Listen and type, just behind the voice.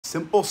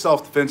simple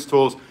self-defense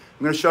tools. I'm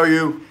going to show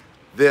you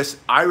this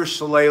Irish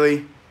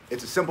shillelagh.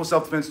 It's a simple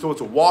self-defense tool.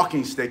 It's a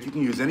walking stick. You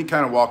can use any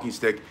kind of walking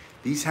stick.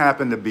 These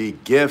happen to be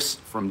gifts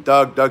from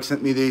Doug. Doug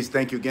sent me these.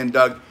 Thank you again,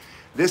 Doug.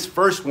 This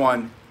first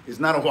one is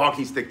not a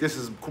walking stick. This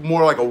is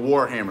more like a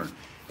war hammer.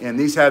 And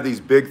these have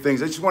these big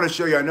things. I just want to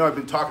show you, I know I've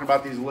been talking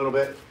about these a little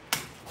bit.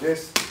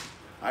 This,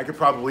 I could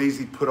probably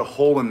easily put a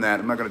hole in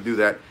that. I'm not going to do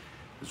that.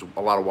 There's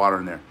a lot of water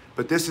in there.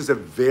 But this is a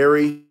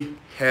very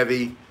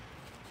heavy,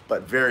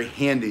 but very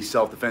handy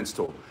self-defense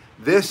tool.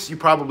 This you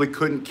probably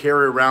couldn't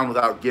carry around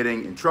without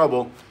getting in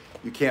trouble.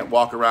 You can't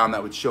walk around.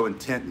 That would show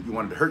intent that you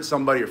wanted to hurt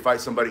somebody or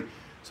fight somebody.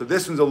 So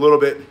this one's a little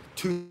bit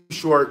too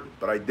short,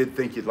 but I did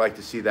think you'd like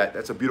to see that.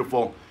 That's a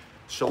beautiful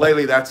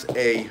shillelagh. That's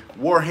a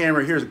war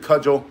hammer. Here's a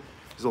cudgel.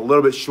 It's a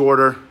little bit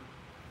shorter.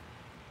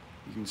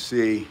 You can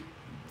see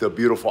the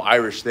beautiful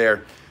Irish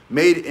there.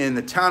 Made in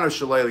the town of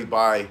Shillelagh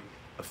by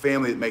a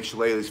family that makes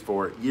shillelaghs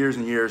for years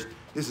and years.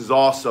 This is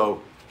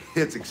also,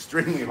 it's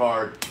extremely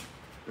hard.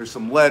 There's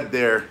some lead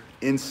there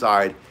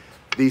inside.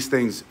 These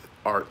things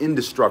are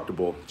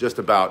indestructible, just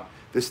about.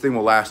 This thing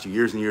will last you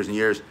years and years and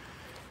years.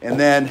 And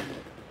then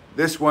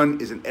this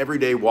one is an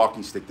everyday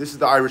walking stick. This is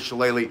the Irish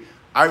shillelagh,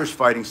 Irish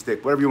fighting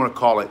stick, whatever you want to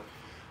call it.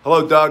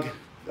 Hello, Doug.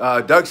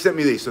 Doug sent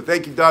me these, so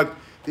thank you, Doug.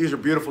 These are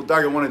beautiful,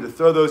 Doug. I wanted to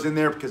throw those in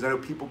there because I know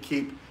people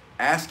keep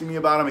asking me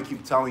about them. I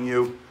keep telling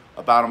you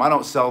about them. I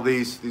don't sell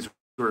these. These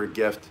are a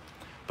gift.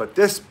 But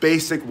this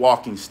basic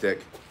walking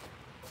stick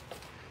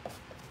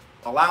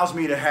allows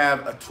me to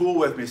have a tool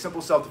with me, a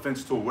simple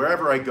self-defense tool,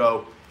 wherever I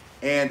go,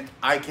 and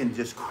I can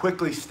just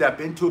quickly step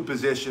into a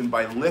position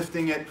by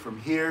lifting it from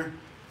here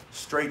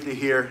straight to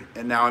here,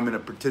 and now I'm in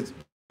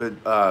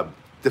a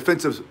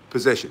defensive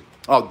position.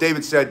 Oh,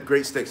 David said,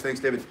 great sticks. Thanks,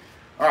 David.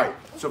 All right,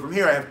 so from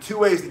here I have two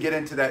ways to get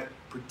into that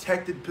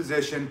protected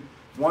position.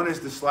 One is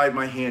to slide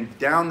my hand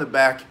down the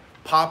back,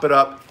 pop it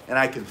up, and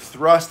I can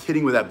thrust,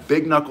 hitting with that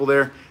big knuckle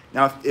there.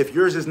 Now, if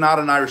yours is not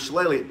an Irish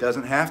shillelagh, it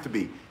doesn't have to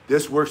be.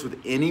 This works with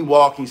any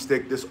walking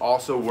stick. This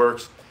also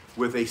works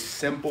with a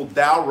simple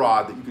dowel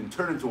rod that you can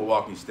turn into a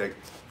walking stick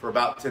for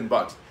about 10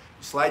 bucks.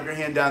 You slide your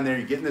hand down there,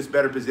 you get in this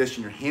better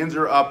position, your hands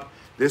are up,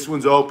 this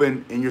one's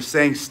open, and you're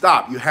saying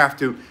stop. You have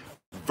to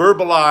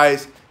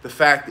verbalize the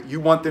fact that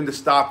you want them to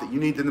stop, that you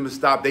need them to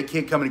stop. They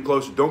can't come any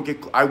closer. Don't get,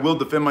 I will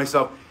defend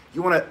myself.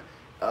 You want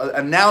to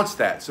announce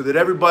that so that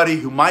everybody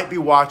who might be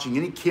watching,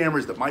 any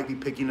cameras that might be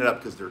picking it up,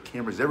 because there are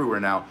cameras everywhere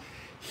now,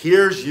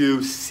 hears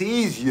you,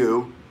 sees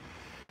you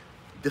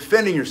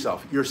defending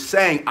yourself. You're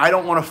saying, I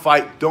don't want to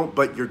fight,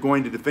 but you're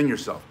going to defend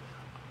yourself.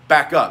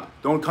 Back up,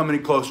 don't come any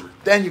closer.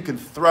 Then you can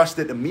thrust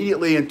it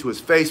immediately into his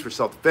face for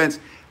self-defense,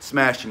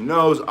 smashing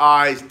nose,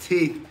 eyes,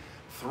 teeth,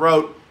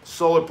 throat,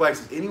 solar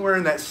plexus, anywhere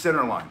in that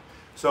center line.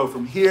 So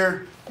from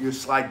here, you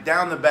slide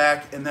down the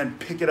back and then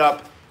pick it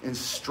up and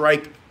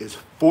strike as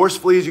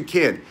forcefully as you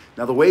can.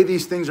 Now the way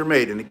these things are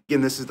made, and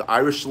again, this is the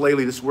Irish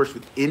shillelagh, this works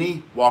with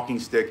any walking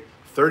stick,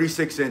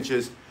 36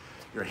 inches.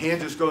 Your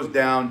hand just goes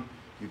down,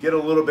 you get a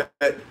little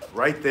bit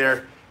right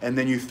there, and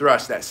then you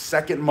thrust. That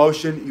second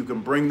motion, you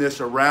can bring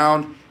this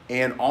around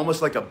and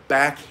almost like a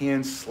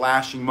backhand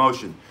slashing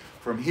motion.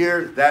 From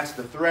here, that's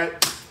the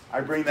threat.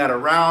 I bring that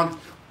around,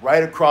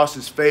 right across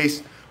his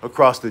face,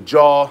 across the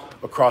jaw,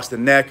 across the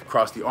neck,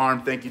 across the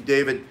arm. Thank you,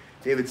 David.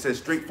 David says,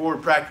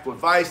 straightforward, practical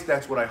advice.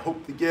 That's what I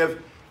hope to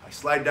give. I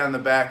slide down the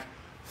back,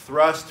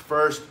 thrust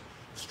first,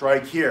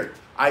 strike here.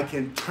 I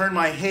can turn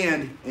my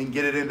hand and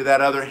get it into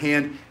that other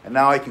hand, and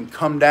now I can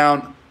come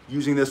down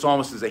using this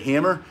almost as a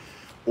hammer,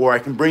 or I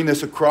can bring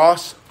this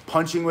across,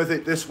 punching with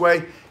it this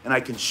way, and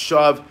I can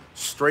shove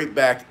straight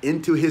back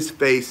into his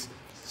face,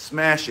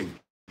 smashing.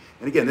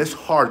 And again, this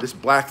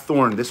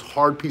blackthorn, this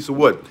hard piece of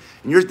wood.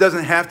 And yours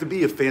doesn't have to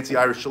be a fancy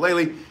Irish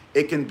shillelagh.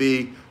 It can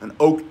be an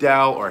oak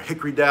dowel or a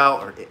hickory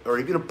dowel or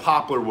even a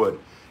poplar wood.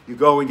 You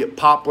go and get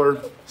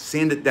poplar,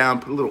 sand it down,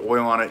 put a little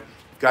oil on it.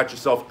 You've got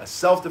yourself a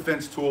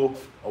self-defense tool,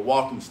 a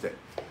walking stick.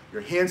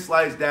 Your hand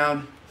slides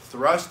down,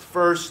 thrust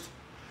first,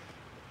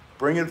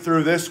 bring it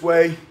through this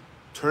way,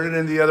 turn it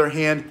into the other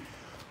hand,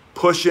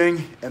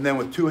 pushing, and then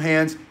with two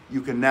hands,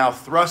 you can now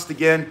thrust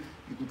again.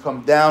 You can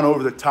come down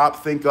over the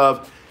top. Think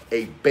of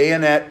a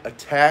bayonet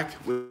attack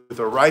with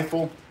a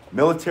rifle,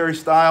 military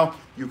style.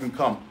 You can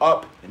come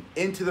up and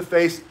into the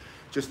face.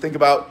 Just think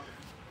about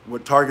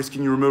what targets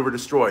can you remove or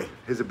destroy.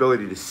 His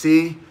ability to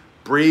see,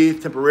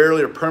 breathe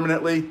temporarily or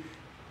permanently,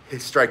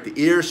 strike the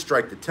ear,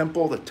 strike the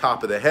temple, the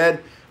top of the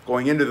head,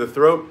 going into the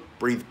throat,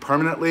 breathe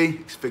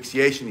permanently,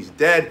 asphyxiation, he's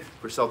dead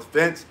for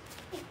self-defense.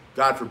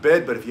 God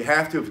forbid, but if you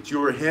have to, if it's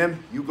you or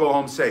him, you go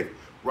home safe.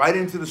 Right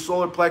into the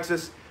solar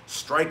plexus,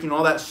 striking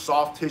all that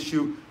soft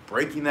tissue,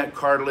 breaking that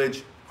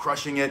cartilage,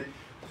 crushing it,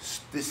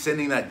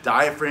 sending that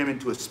diaphragm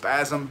into a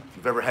spasm. If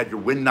you've ever had your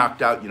wind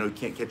knocked out, you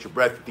can't catch your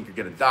breath, you think you're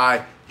gonna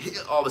die,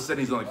 all of a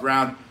sudden he's on the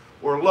ground,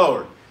 or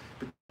lower.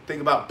 But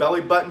think about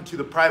belly button to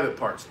the private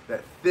parts,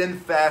 that thin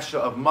fascia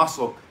of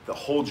muscle that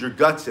holds your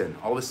guts in.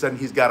 All of a sudden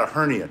he's got a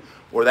hernia,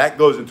 or that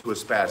goes into a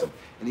spasm,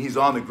 and he's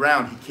on the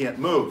ground, he can't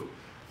move.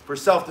 For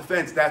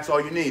self-defense, that's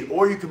all you need.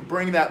 Or you can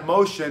bring that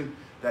motion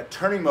that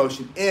turning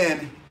motion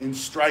in and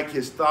strike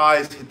his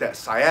thighs, hit that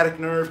sciatic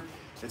nerve.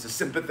 It's a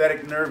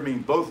sympathetic nerve,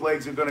 meaning both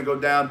legs are gonna go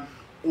down,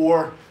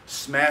 or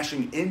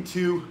smashing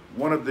into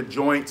one of the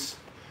joints,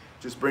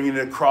 just bringing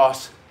it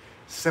across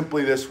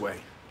simply this way.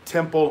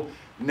 Temple,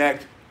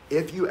 neck.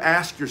 If you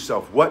ask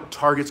yourself, what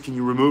targets can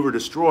you remove or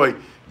destroy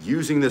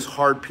using this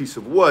hard piece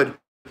of wood,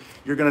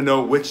 you're gonna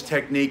know which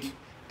technique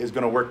is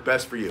gonna work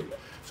best for you.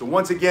 So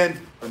once again,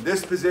 from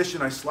this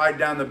position, I slide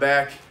down the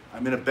back.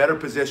 I'm in a better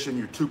position.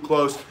 You're too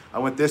close. I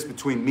want this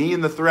between me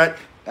and the threat,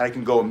 and I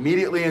can go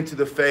immediately into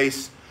the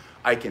face.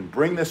 I can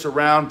bring this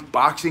around,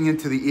 boxing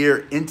into the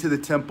ear, into the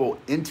temple,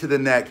 into the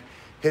neck,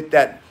 hit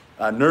that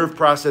nerve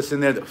process in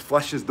there that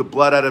flushes the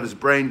blood out of his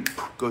brain,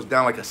 goes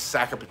down like a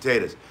sack of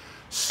potatoes.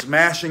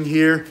 Smashing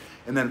here,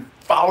 and then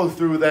follow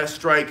through with that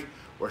strike,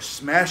 or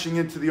smashing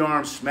into the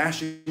arm,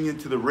 smashing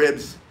into the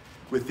ribs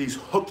with these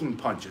hooking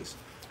punches.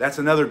 That's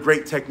another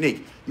great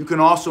technique. You can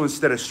also,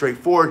 instead of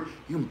straightforward,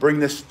 you can bring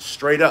this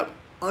straight up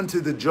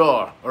onto the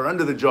jaw or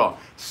under the jaw,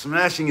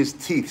 smashing his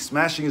teeth,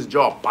 smashing his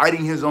jaw,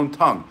 biting his own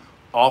tongue,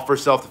 all for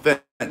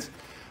self-defense.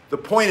 The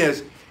point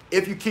is,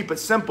 if you keep it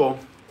simple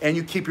and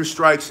you keep your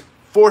strikes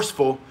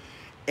forceful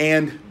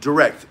and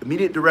direct.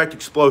 Immediate direct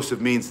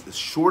explosive means the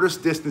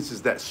shortest distance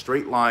is that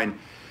straight line.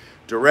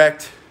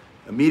 Direct,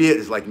 immediate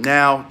is like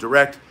now,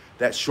 direct,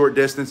 that short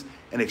distance,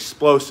 and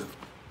explosive.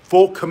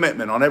 Full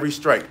commitment on every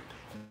strike.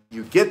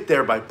 You get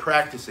there by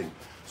practicing.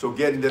 So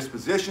get in this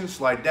position,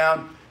 slide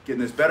down, get in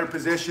this better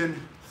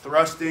position,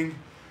 thrusting,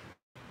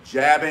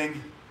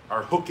 jabbing,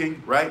 or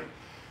hooking, right?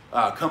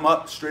 Come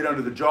up straight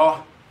under the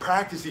jaw.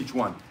 Practice each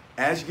one.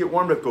 As you get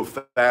warmed up, go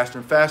faster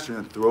and faster,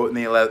 and then throw it in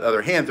the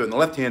other hand, throw it in the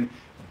left hand,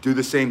 do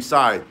the same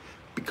side.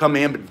 Become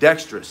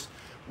ambidextrous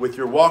with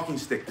your walking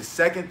stick. The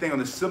second thing on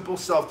the simple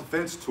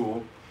self-defense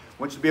tool,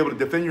 once you be able to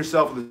defend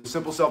yourself with a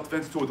simple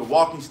self-defense tool with a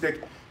walking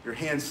stick, your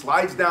hand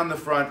slides down the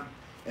front,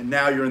 and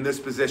now you're in this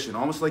position,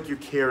 almost like you're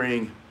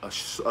carrying a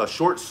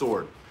short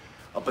sword,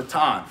 a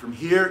baton. From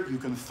here, you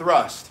can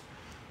thrust,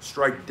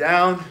 strike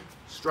down,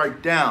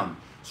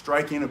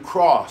 striking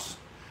across,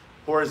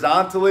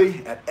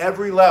 horizontally at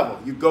every level.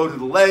 You go to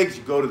the legs,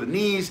 you go to the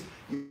knees,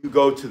 you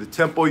go to the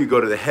temple, you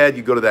go to the head,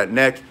 you go to that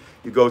neck,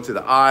 you go to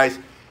the eyes.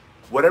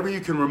 Whatever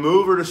you can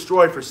remove or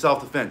destroy for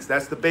self-defense.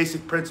 That's the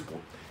basic principle.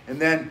 And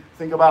then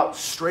think about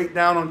straight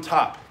down on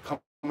top,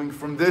 coming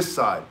from this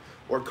side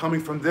or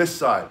coming from this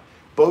side.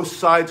 Both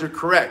sides are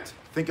correct.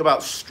 Think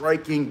about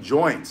striking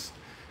joints,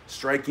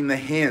 striking the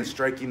hand,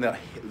 striking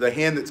the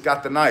hand that's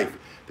got the knife,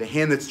 the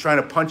hand that's trying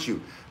to punch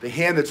you, the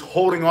hand that's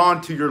holding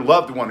on to your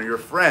loved one or your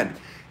friend,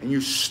 and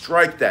you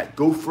strike that.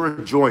 Go for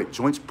a joint.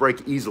 Joints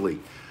break easily,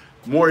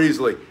 more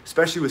easily,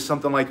 especially with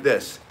something like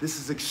this. This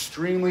is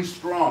extremely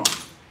strong,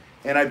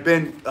 and I've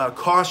been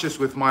cautious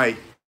with my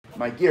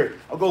gear.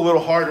 I'll go a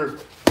little harder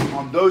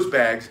on those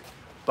bags,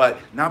 but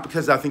not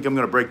because I think I'm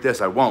going to break this.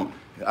 I won't.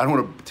 I don't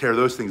want to tear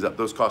those things up.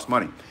 Those cost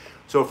money.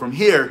 So from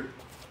here,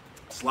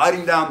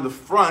 sliding down the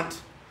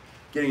front,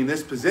 getting in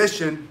this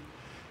position,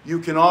 you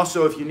can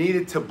also, if you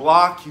needed to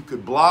block, you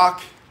could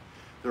block.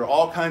 There are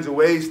all kinds of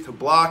ways to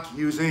block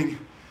using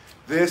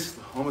this,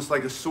 almost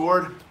like a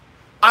sword.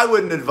 I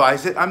wouldn't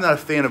advise it. I'm not a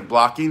fan of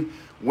blocking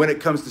when it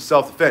comes to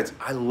self-defense.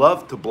 I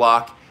love to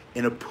block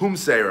in a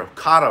pumse or a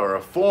kata or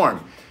a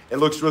form. It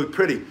looks really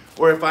pretty.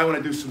 Or if I want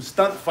to do some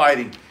stunt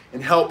fighting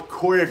and help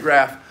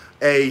choreograph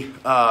the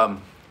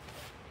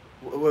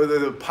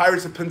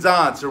Pirates of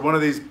Penzance or one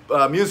of these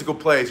musical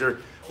plays,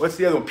 or what's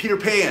the other one? Peter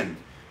Pan.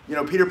 You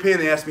know, Peter Pan,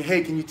 they asked me,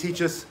 hey, can you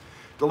teach us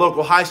the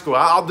local high school?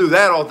 I'll do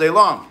that all day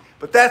long.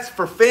 But that's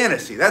for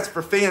fantasy. That's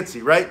for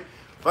fancy, right?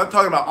 If I'm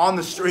talking about on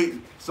the street,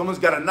 someone's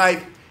got a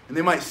knife and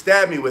they might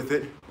stab me with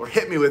it or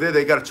hit me with it.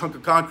 They got a chunk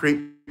of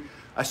concrete.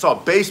 I saw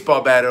a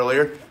baseball bat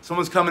earlier.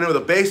 Someone's coming in with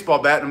a baseball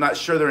bat and I'm not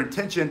sure their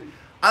intention.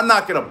 I'm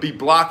not going to be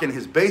blocking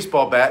his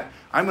baseball bat.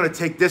 I'm going to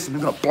take this and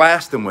I'm going to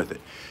blast him with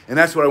it. And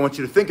that's what I want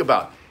you to think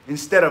about.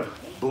 Instead of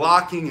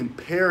blocking and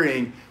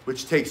parrying,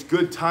 which takes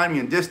good timing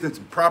and distance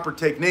and proper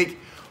technique,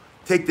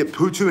 take the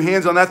two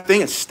hands on that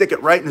thing and stick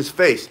it right in his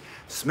face.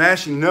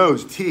 Smashing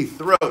nose, teeth,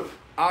 throat,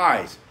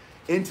 eyes,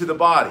 into the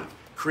body.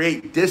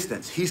 Create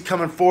distance. He's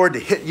coming forward to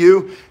hit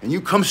you, and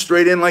you come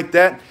straight in like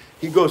that.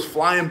 He goes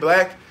flying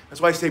back.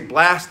 That's why I say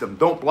blast him.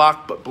 Don't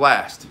block, but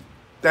blast.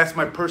 That's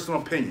my personal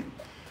opinion.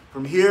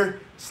 From here,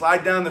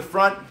 slide down the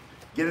front,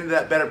 get into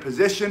that better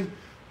position,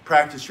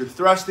 practice your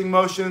thrusting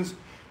motions,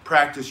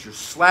 practice your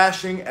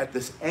slashing at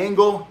this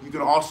angle. You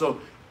can also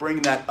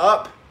bring that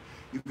up.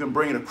 You can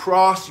bring it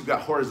across. You've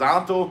got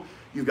horizontal.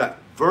 You've got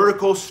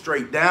vertical,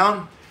 straight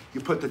down. You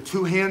put the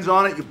two hands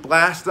on it. You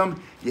blast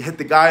them. You hit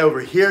the guy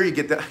over here. You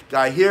get the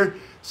guy here.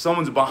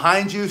 Someone's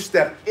behind you.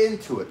 Step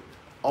into it.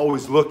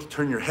 Always look,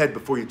 turn your head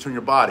before you turn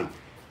your body.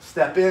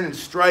 Step in and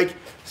strike.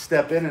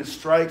 Step in and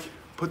strike.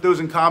 Put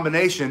those in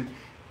combination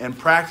and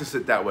practice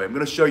it that way. I'm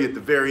going to show you at the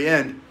very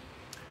end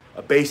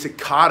a basic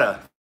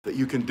kata that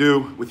you can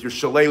do with your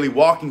shillelagh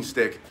walking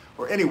stick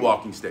or any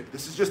walking stick.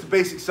 This is just a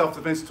basic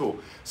self-defense tool.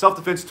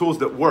 Self-defense tools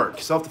that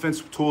work.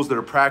 Self-defense tools that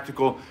are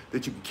practical,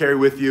 that you can carry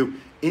with you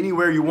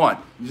anywhere you want.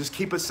 You just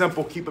keep it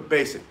simple, keep it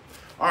basic.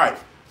 All right,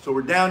 So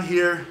we're down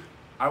here.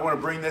 I want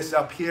to bring this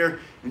up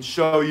here and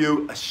show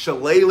you a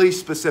shillelagh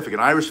specific, an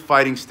Irish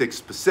fighting stick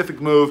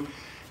specific move,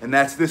 and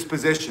that's this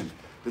position.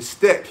 The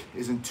stick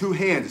is in two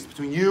hands. It's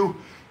between you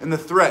and the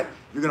threat.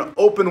 You're going to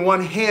open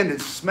one hand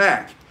and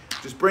smack.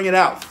 Just bring it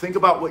out. Think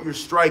about what you're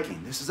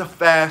striking. This is a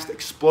fast,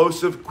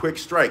 explosive, quick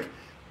strike.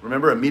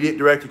 Remember, immediate,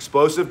 direct,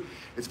 explosive?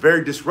 It's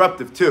very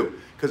disruptive too,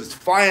 because it's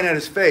flying at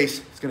his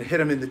face. It's going to hit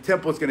him in the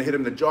temple. It's going to hit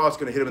him in the jaw. It's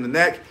going to hit him in the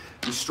neck.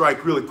 You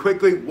strike really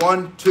quickly.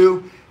 1,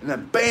 2, and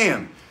then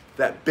bam!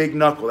 That big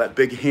knuckle, that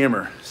big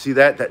hammer. See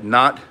that? That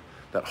knot,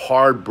 that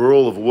hard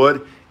burl of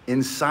wood.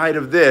 Inside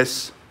of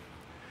this,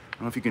 I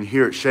don't know if you can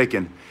hear it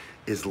shaking,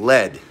 is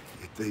lead.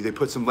 They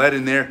put some lead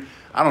in there.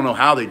 I don't know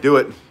how they do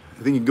it.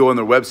 I think you can go on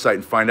their website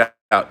and find out.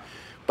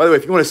 By the way,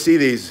 if you want to see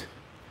these,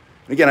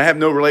 again, I have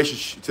no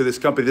relationship to this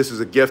company. This is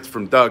a gift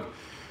from Doug.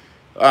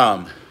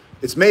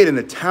 It's made in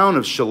the town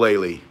of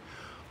Shillelagh,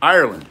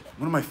 Ireland.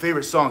 One of my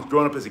favorite songs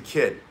growing up as a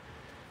kid.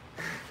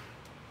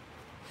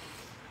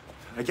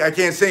 I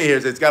can't sing it here.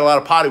 It's got a lot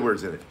of potty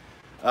words in it.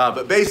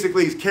 But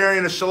basically, he's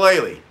carrying a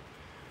shillelagh.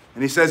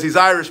 And he says he's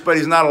Irish, but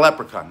he's not a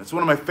leprechaun. It's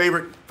one of my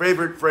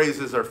favorite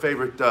phrases or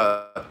favorite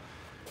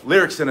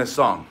lyrics in his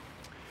song.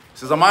 He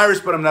says, I'm Irish,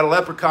 but I'm not a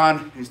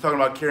leprechaun. He's talking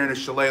about carrying a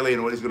shillelagh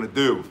and what he's going to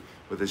do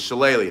with his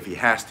shillelagh if he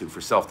has to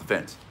for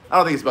self-defense. I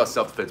don't think it's about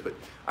self-defense, but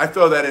I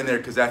throw that in there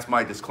because that's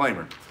my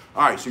disclaimer.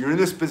 All right, so you're in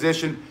this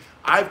position.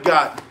 I've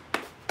got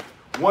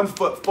 1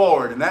 foot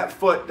forward, and that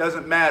foot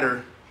doesn't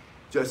matter.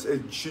 Just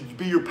it should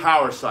be your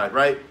power side,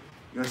 right?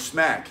 You're going to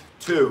smack,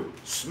 2,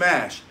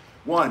 smash,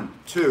 1,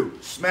 2,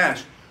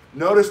 smash.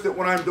 Notice that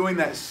when I'm doing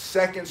that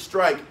second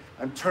strike,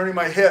 I'm turning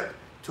my hip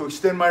to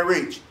extend my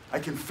reach. I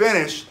can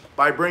finish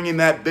by bringing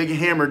that big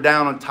hammer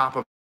down on top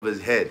of his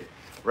head,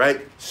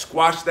 right?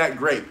 Squash that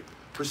grape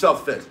for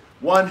self-defense.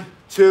 1,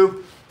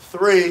 2,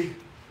 3,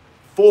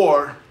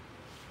 4.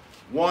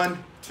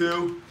 1,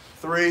 2,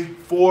 3,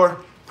 4.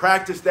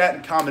 Practice that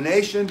in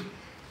combination.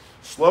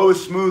 Slow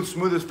is smooth,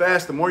 smooth is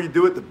fast. The more you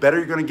do it, the better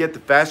you're going to get, the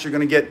faster you're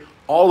going to get.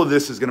 All of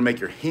this is going to make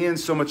your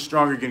hands so much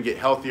stronger. You're going to get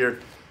healthier.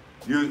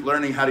 You're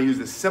learning how to use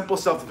this simple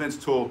self-defense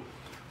tool.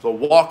 It's a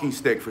walking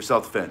stick for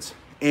self-defense.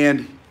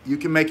 And you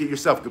can make it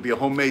yourself. It could be a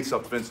homemade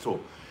self-defense tool.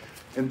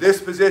 In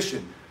this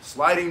position,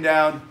 sliding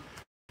down,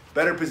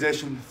 better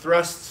position,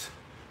 thrusts,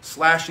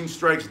 slashing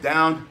strikes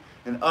down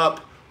and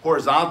up,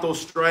 horizontal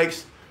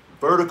strikes,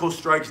 vertical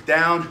strikes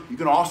down. You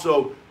can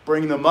also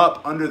bring them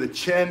up under the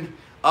chin,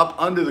 up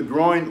under the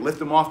groin, lift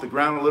them off the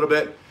ground a little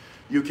bit.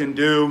 You can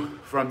do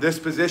from this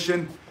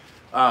position,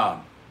 two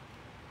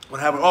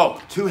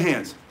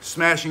hands,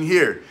 smashing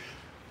here,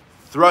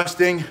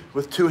 thrusting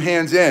with 2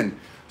 hands in,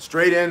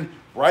 straight in,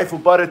 rifle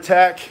butt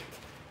attack,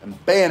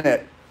 and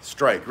bayonet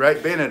strike,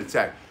 right? Bayonet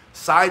attack.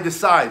 Side to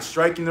side,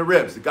 striking the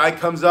ribs. The guy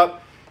comes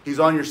up,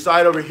 he's on your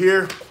side over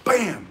here,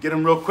 bam, get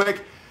him real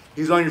quick.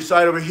 He's on your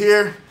side over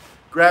here,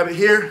 grab it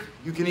here.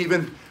 You can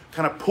even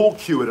kind of pull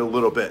cue it a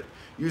little bit.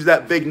 Use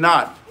that big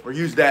knot or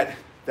use that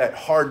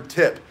hard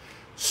tip.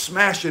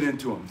 Smash it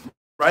into him,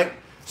 right?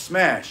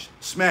 Smash,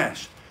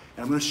 smash.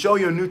 And I'm going to show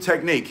you a new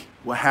technique.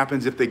 What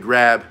happens if they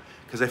grab,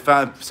 because I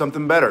found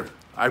something better.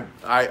 I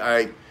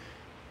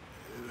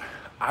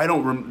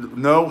don't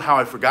know how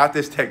I forgot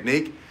this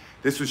technique.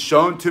 This was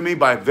shown to me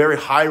by a very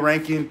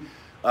high-ranking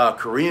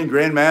Korean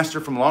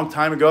grandmaster from a long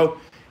time ago,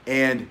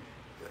 and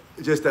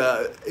just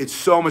it's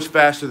so much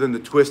faster than the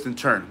twist and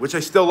turn, which I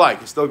still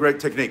like. It's still a great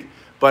technique,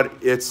 but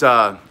it's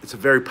a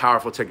very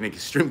powerful technique.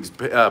 Extremely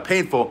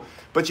painful,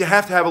 but you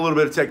have to have a little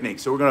bit of technique.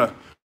 So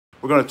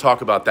we're gonna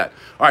talk about that.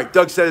 All right,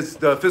 Doug says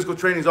the physical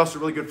training is also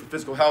really good for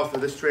physical health for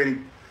this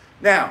training.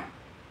 Now,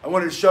 I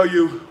wanted to show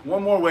you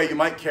one more way you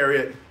might carry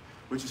it,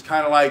 which is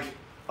kind of like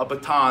a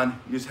baton.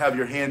 You just have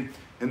your hand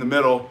in the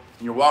middle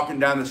and you're walking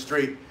down the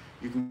street.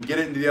 You can get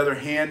it into the other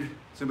hand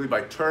simply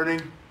by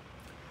turning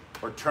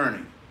or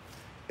turning.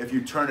 If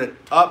you turn it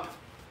up,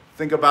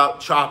 think about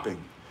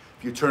chopping.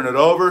 If you turn it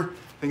over,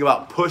 think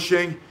about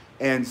pushing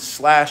and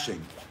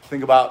slashing.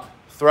 Think about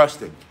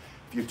thrusting.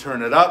 If you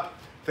turn it up,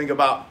 think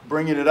about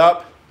bringing it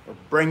up or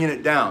bringing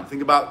it down.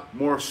 Think about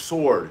more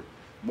sword,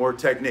 more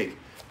technique.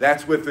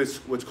 That's with this,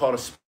 what's called a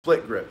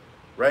split grip,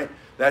 right?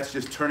 That's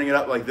just turning it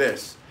up like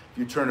this. If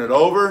you turn it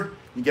over,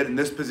 you get in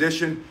this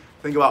position,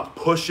 think about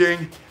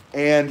pushing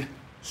and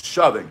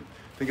shoving.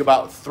 Think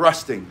about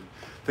thrusting.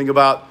 Think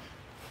about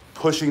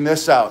pushing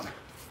this out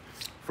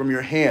from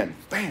your hand,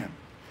 bam.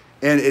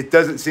 And it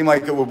doesn't seem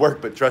like it would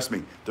work, but trust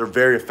me, they're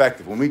very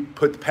effective. When we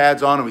put the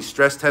pads on and we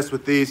stress test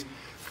with these,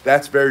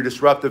 that's very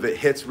disruptive. It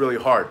hits really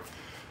hard.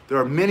 There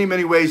are many,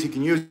 many ways you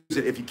can use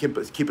it if you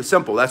keep it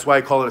simple. That's why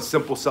I call it a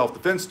simple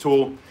self-defense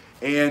tool.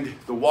 And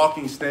the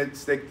walking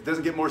stick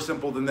doesn't get more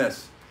simple than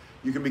this.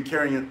 You can be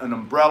carrying an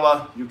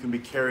umbrella. You can be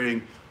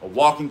carrying a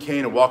walking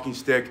cane, a walking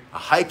stick, a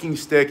hiking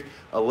stick,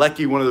 a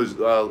lecky, one of those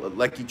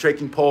lecky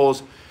trekking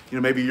poles. You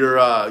know, maybe you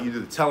do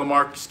the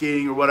telemark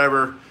skiing or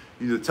whatever.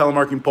 You do the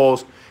telemarking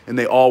poles, and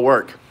they all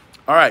work.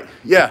 All right,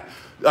 yeah.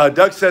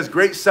 Doug says,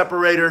 great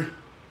separator,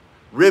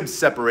 rib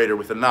separator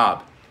with a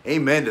knob.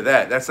 Amen to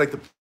that. That's like the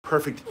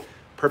perfect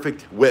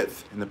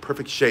width and the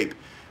perfect shape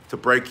to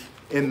break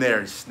in there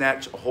and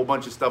snatch a whole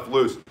bunch of stuff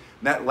loose. And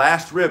that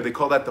last rib, they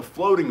call that the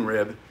floating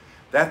rib.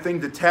 That thing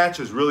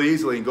detaches really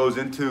easily and goes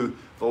into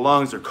the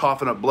lungs. They're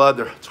coughing up blood.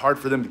 It's hard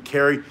for them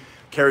to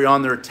carry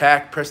on their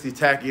attack, press the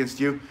attack against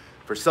you.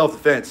 For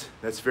self-defense,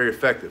 that's very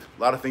effective.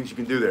 A lot of things you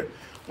can do there.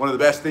 One of the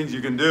best things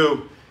you can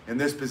do in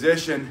this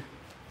position,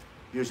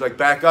 you're just like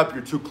back up,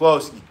 you're too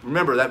close.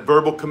 Remember that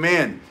verbal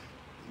command.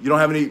 You don't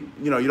have any,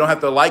 you don't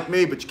have to like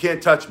me, but you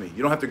can't touch me.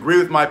 You don't have to agree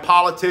with my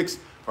politics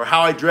or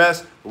how I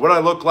dress or what I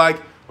look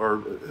like or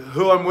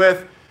who I'm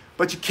with,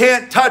 but you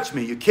can't touch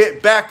me. You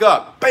can't back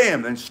up,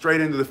 bam, then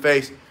straight into the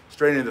face,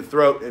 straight into the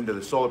throat, into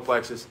the solar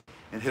plexus,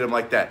 and hit them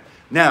like that.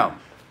 Now,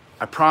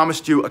 I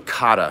promised you a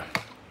kata.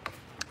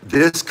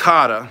 This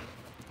kata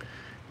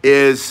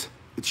it's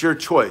your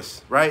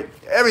choice, right?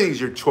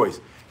 Everything's your choice.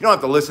 You don't have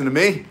to listen to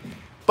me.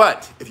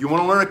 But if you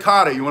want to learn a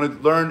kata, you want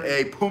to learn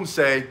a pumse,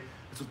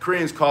 that's what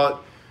Koreans call it.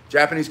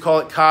 Japanese call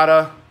it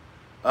kata.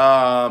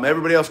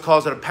 Everybody else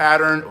calls it a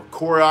pattern or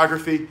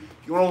choreography.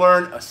 If you want to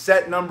learn a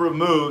set number of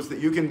moves that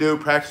you can do,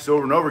 practice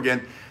over and over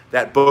again,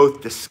 that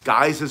both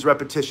disguises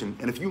repetition.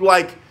 And if you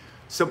like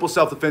simple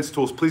self-defense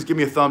tools, please give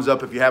me a thumbs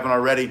up if you haven't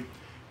already.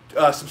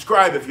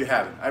 Subscribe if you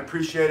haven't. I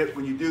appreciate it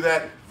when you do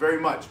that very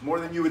much, more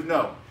than you would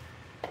know.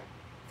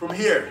 From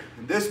here,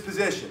 in this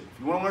position, if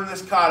you want to learn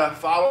this kata,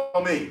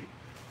 follow me.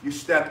 You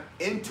step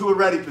into a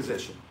ready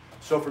position.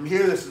 So from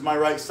here, this is my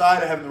right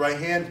side. I have in the right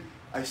hand.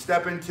 I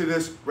step into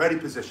this ready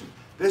position.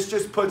 This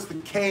just puts the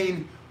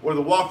cane or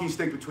the walking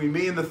stick between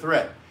me and the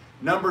threat.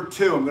 Number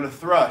 2, I'm going to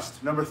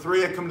thrust. Number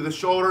 3, I come to the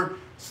shoulder,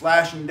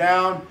 slashing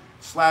down,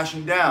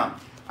 slashing down.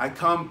 I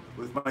come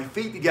with my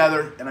feet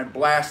together and I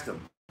blast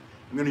them.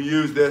 I'm going to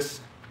use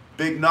this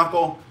big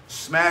knuckle,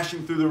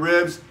 smashing through the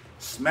ribs,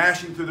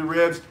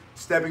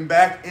 stepping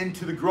back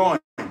into the groin.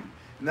 And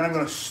then I'm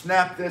going to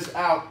snap this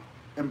out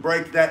and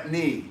break that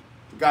knee,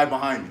 the guy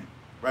behind me.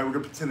 Right? We're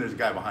going to pretend there's a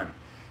guy behind me.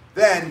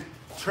 Then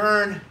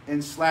turn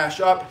and slash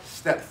up,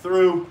 step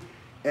through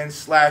and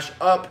slash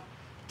up.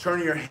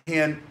 Turn your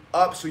hand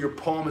up so your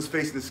palm is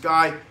facing the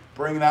sky.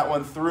 Bring that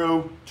one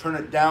through. Turn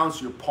it down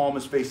so your palm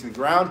is facing the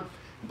ground.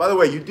 And by the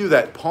way, you do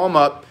that palm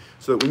up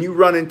so that when you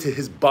run into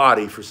his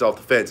body for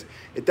self-defense,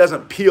 it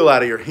doesn't peel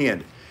out of your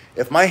hand.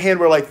 If my hand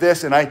were like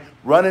this and I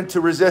run into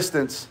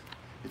resistance,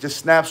 it just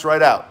snaps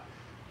right out.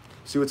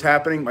 See what's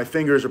happening? My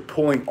fingers are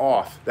pulling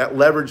off. That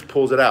leverage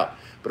pulls it out.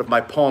 But if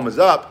my palm is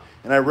up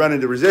and I run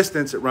into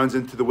resistance, it runs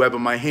into the web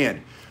of my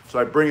hand. So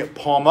I bring it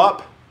palm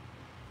up,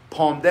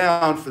 palm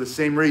down for the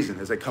same reason.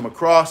 As I come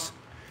across,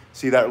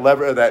 see that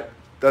lever that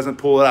doesn't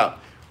pull it out.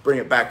 Bring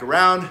it back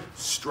around,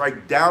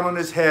 strike down on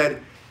his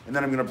head, and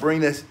then I'm going to bring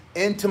this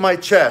into my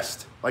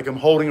chest like I'm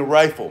holding a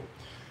rifle.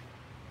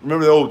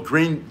 Remember the old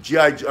green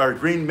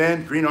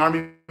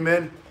army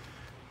men?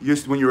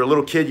 When you were a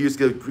little kid, you used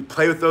to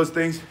play with those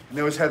things, and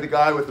they always had the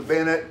guy with the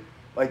bayonet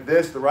like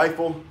this, the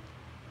rifle.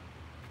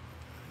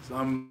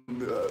 You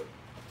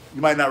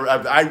might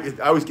not, I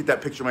always get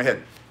that picture in my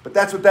head. But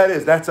that's what that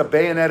is. That's a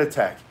bayonet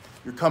attack.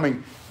 You're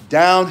coming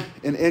down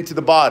and into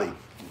the body.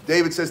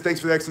 David says,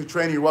 thanks for the excellent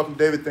training. You're welcome,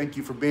 David. Thank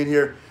you for being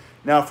here.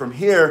 Now from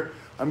here,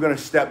 I'm going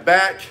to step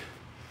back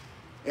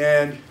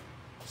and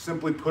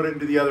simply put it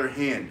into the other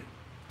hand.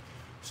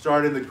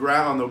 Start in the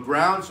ground, on the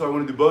ground, so I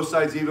want to do both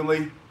sides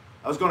evenly.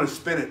 I was going to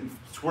spin it and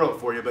swirl it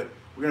for you, but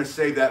we're going to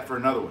save that for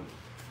another one.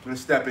 I'm going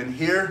to step in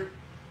here,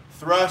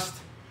 thrust,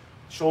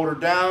 shoulder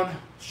down,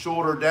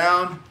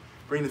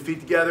 bring the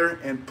feet together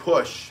and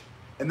push.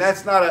 And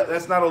that's not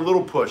a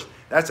little push.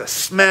 That's a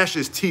smash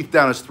his teeth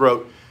down his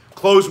throat.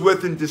 Close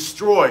with and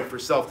destroy for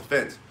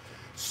self-defense.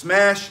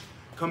 Smash,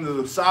 come to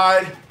the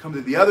side, come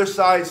to the other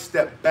side,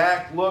 step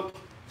back, look,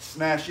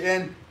 smash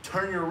in,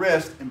 turn your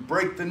wrist and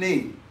break the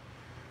knee.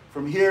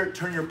 From here,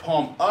 turn your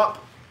palm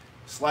up,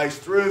 slice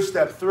through,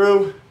 step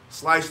through,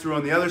 slice through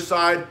on the other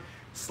side,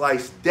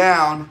 slice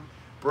down,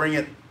 bring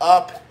it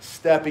up,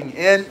 stepping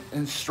in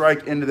and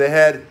strike into the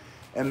head,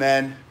 and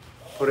then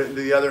put it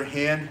into the other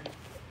hand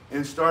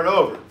and start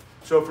over.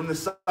 So from the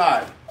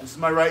side, this is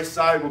my right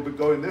side, we'll be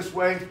going this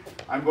way.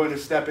 I'm going to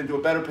step into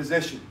a better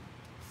position.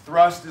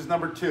 Thrust is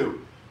number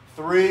 2.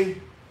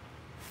 3,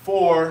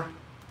 4,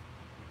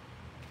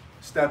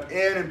 step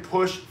in and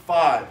push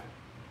 5.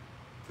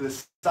 To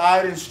the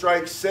side and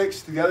strike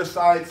 6, to the other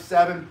side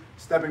 7,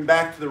 stepping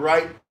back to the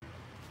right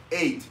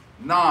 8,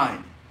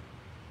 9.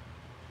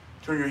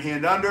 Turn your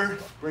hand under,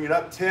 bring it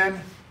up 10,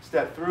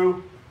 step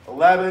through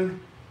 11,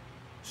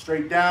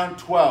 straight down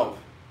 12.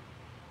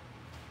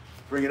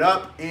 Bring it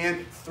up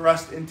and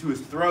thrust into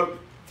his throat,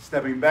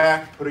 stepping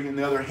back, putting it in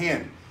the other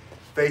hand.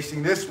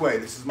 Facing this way,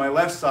 this is my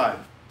left side.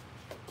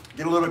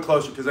 Get a little bit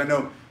closer because I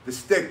know the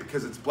stick,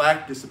 because it's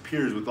black,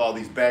 disappears with all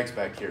these bags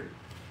back here.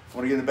 I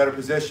want to get in a better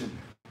position.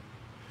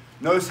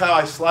 Notice how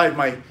I slide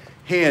my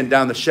hand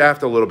down the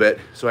shaft a little bit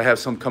so I have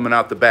some coming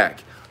out the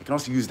back. I can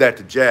also use that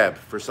to jab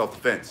for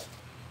self-defense.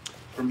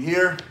 From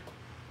here,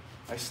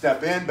 I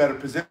step in, better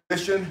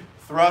position,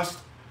 thrust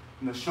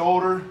from the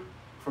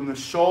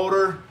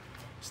shoulder,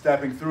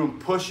 stepping through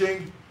and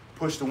pushing,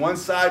 push to one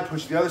side,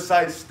 push to the other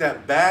side,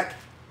 step back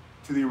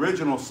to the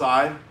original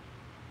side,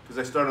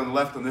 because I started on the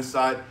left on this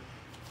side.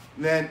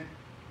 And then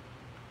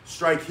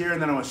strike here,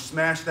 and then I'm going to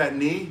smash that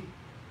knee.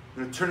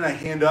 I'm going to turn that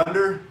hand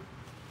under,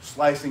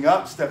 slicing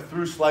up, step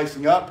through,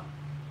 slicing up,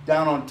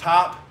 down on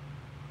top.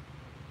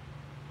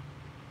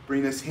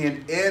 Bring this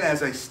hand in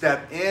as I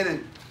step in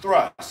and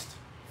thrust,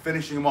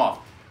 finishing them off.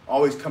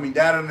 Always coming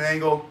down at an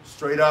angle,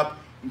 straight up,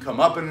 and come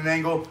up at an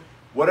angle.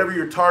 Whatever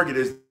your target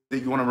is that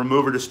you want to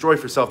remove or destroy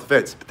for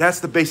self-defense. But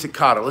that's the basic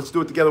kata. Let's do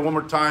it together one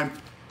more time.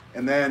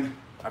 And then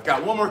I've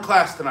got one more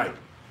class tonight.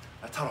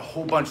 I taught a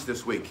whole bunch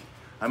this week.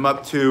 I'm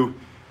up to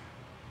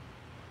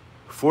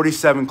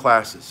 47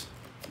 classes.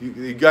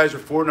 You guys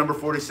are number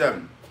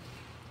 47.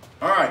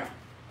 All right.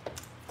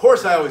 Of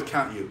course, I always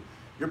count you.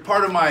 You're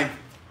part of my.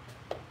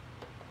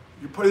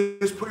 You're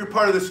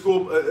part of the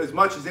school as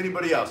much as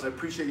anybody else. I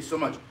appreciate you so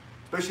much,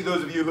 especially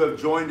those of you who have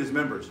joined as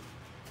members.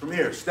 From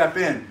here, step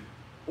in,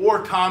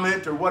 or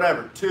comment, or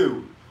whatever.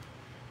 2,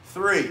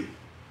 3,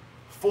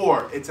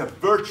 4. It's a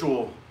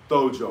virtual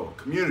dojo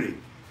community.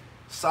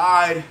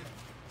 Side,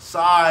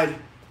 side,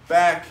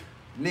 back,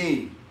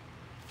 knee.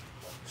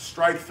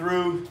 Strike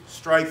through,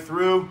 strike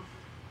through.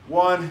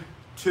 1,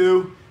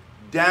 2,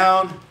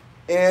 down,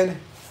 and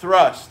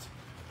thrust.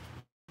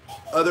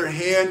 Other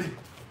hand,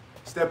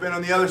 step in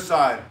on the other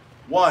side.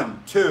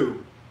 1,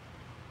 2,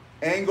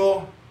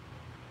 angle,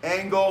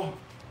 angle,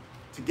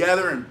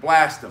 together, and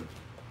blast them.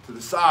 To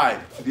the side,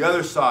 to the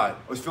other side.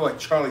 I always feel like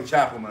Charlie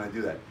Chaplin when I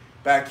do that.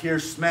 Back here,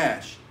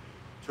 smash.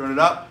 Turn it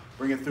up,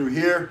 bring it through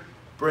here,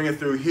 bring it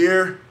through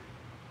here.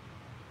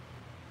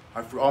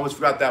 I almost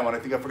forgot that one. I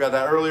think I forgot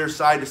that earlier.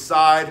 Side to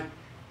side,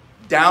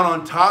 down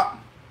on top,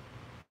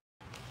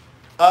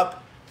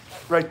 up,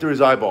 right through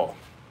his eyeball.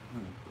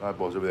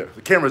 Eyeball's over there.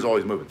 The camera's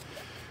always moving.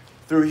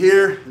 Through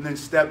here, and then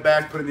step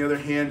back, put it in the other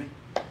hand,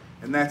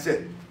 and that's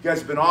it. You guys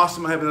have been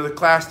awesome. I have another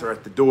class. They're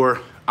at the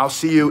door. I'll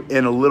see you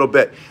in a little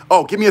bit.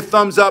 Oh, give me a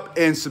thumbs up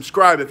and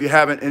subscribe if you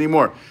haven't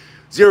anymore.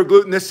 Zero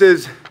gluten. This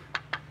is,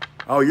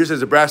 oh, yours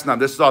is a brass knob.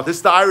 This is off. This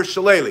is the Irish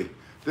shillelagh.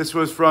 This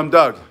was from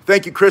Doug.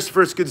 Thank you,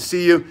 Christopher. It's good to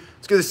see you.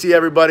 It's good to see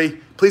everybody.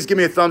 Please give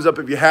me a thumbs up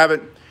if you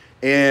haven't,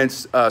 and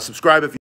subscribe if you